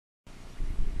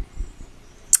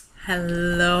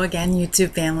Hello again,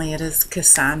 YouTube family. It is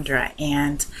Cassandra,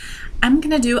 and I'm going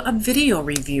to do a video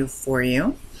review for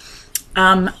you.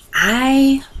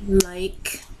 I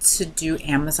like to do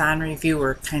Amazon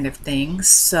reviewer kind of things,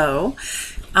 so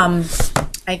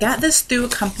I got this through a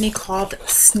company called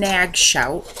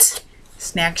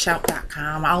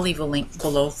snagshout.com. I'll leave a link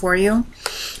below for you.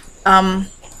 And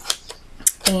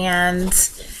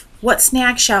what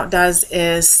Snagshout does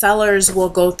is sellers will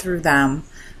go through them,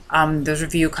 the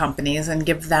review companies, and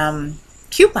give them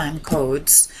coupon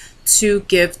codes to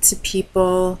give to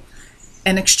people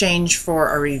in exchange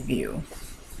for a review.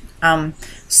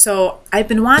 So I've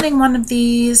been wanting one of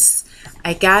these.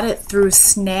 I got it through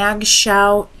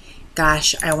Snagshout.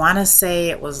 Gosh, I want to say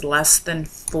it was less than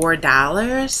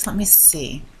 $4. Let me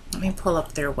see. Let me pull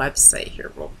up their website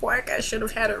here real quick. I should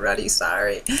have had it ready,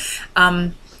 sorry.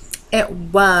 It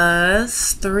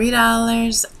was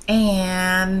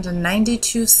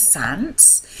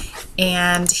 $3.92,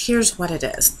 and here's what it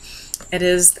is. It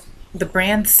is the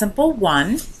brand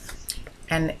SimpleOne,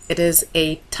 and it is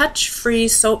a touch-free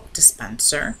soap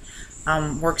dispenser.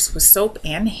 Works with soap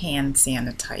and hand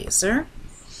sanitizer.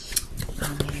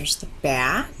 Here's the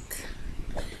back.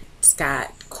 It's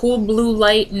got cool blue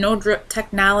light, no drip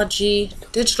technology,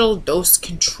 digital dose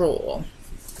control.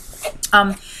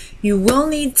 You will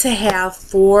need to have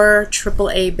 4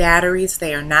 AAA batteries.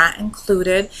 They are not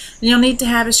included. And you'll need to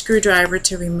have a screwdriver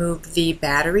to remove the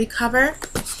battery cover.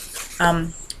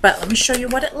 But let me show you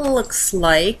what it looks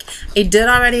like. I did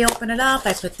already open it up.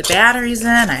 I put the batteries in.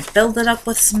 I filled it up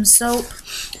with some soap.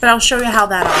 But I'll show you how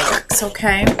that all works,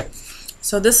 okay?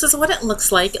 So this is what it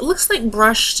looks like. It looks like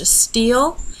brushed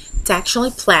steel. It's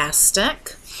actually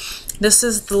plastic. This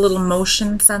is the little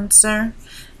motion sensor.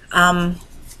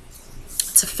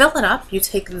 To fill it up, you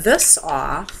take this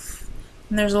off,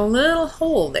 and there's a little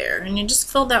hole there, and you just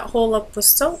fill that hole up with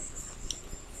soap.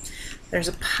 There's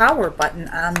a power button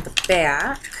on the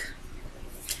back,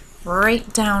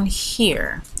 right down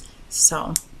here.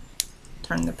 So,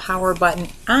 turn the power button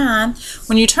on.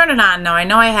 When you turn it on, now I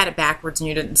know I had it backwards and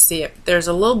you didn't see it, but there's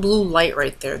a little blue light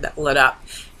right there that lit up.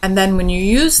 And then when you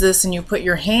use this and you put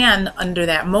your hand under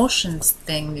that motion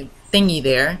thingy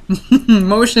there,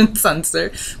 motion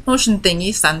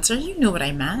thingy sensor, you knew what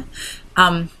I meant,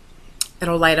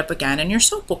 it'll light up again and your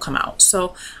soap will come out.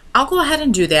 So I'll go ahead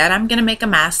and do that. I'm gonna make a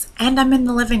mess and I'm in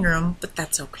the living room, but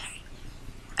that's okay.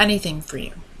 Anything for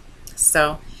you.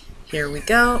 So here we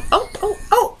go.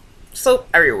 Oh, soap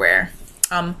everywhere.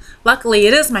 Luckily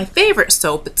it is my favorite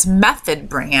soap. It's Method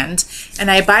brand,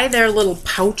 and I buy their little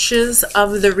pouches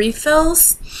of the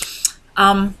refills.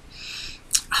 Oh,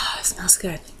 it smells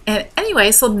good. And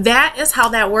anyway, so that is how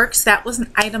that works. That was an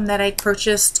item that I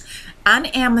purchased on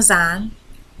Amazon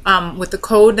with the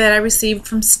code that I received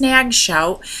from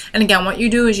Snagshout. And again, what you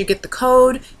do is you get the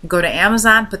code, you go to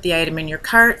Amazon, put the item in your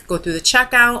cart, go through the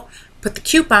checkout, put the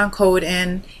coupon code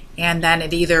in, and then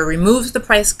it either removes the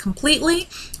price completely.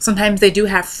 Sometimes they do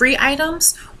have free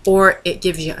items, or it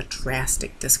gives you a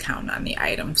drastic discount on the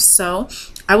item. So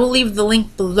I will leave the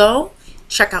link below.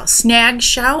 Check out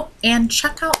Snagshout and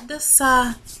check out this,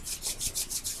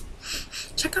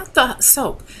 check out the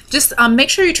soap. Just make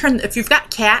sure you turn, if you've got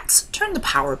cats, turn the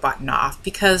power button off,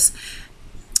 because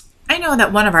I know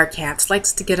that one of our cats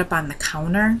likes to get up on the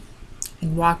counter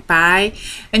and walk by,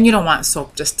 and you don't want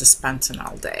soap just dispensing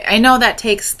all day. I know that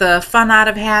takes the fun out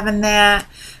of having that,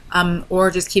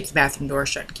 or just keep the bathroom door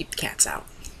shut and keep the cats out.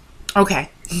 Okay,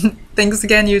 thanks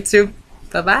again, YouTube.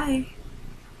 Bye-bye.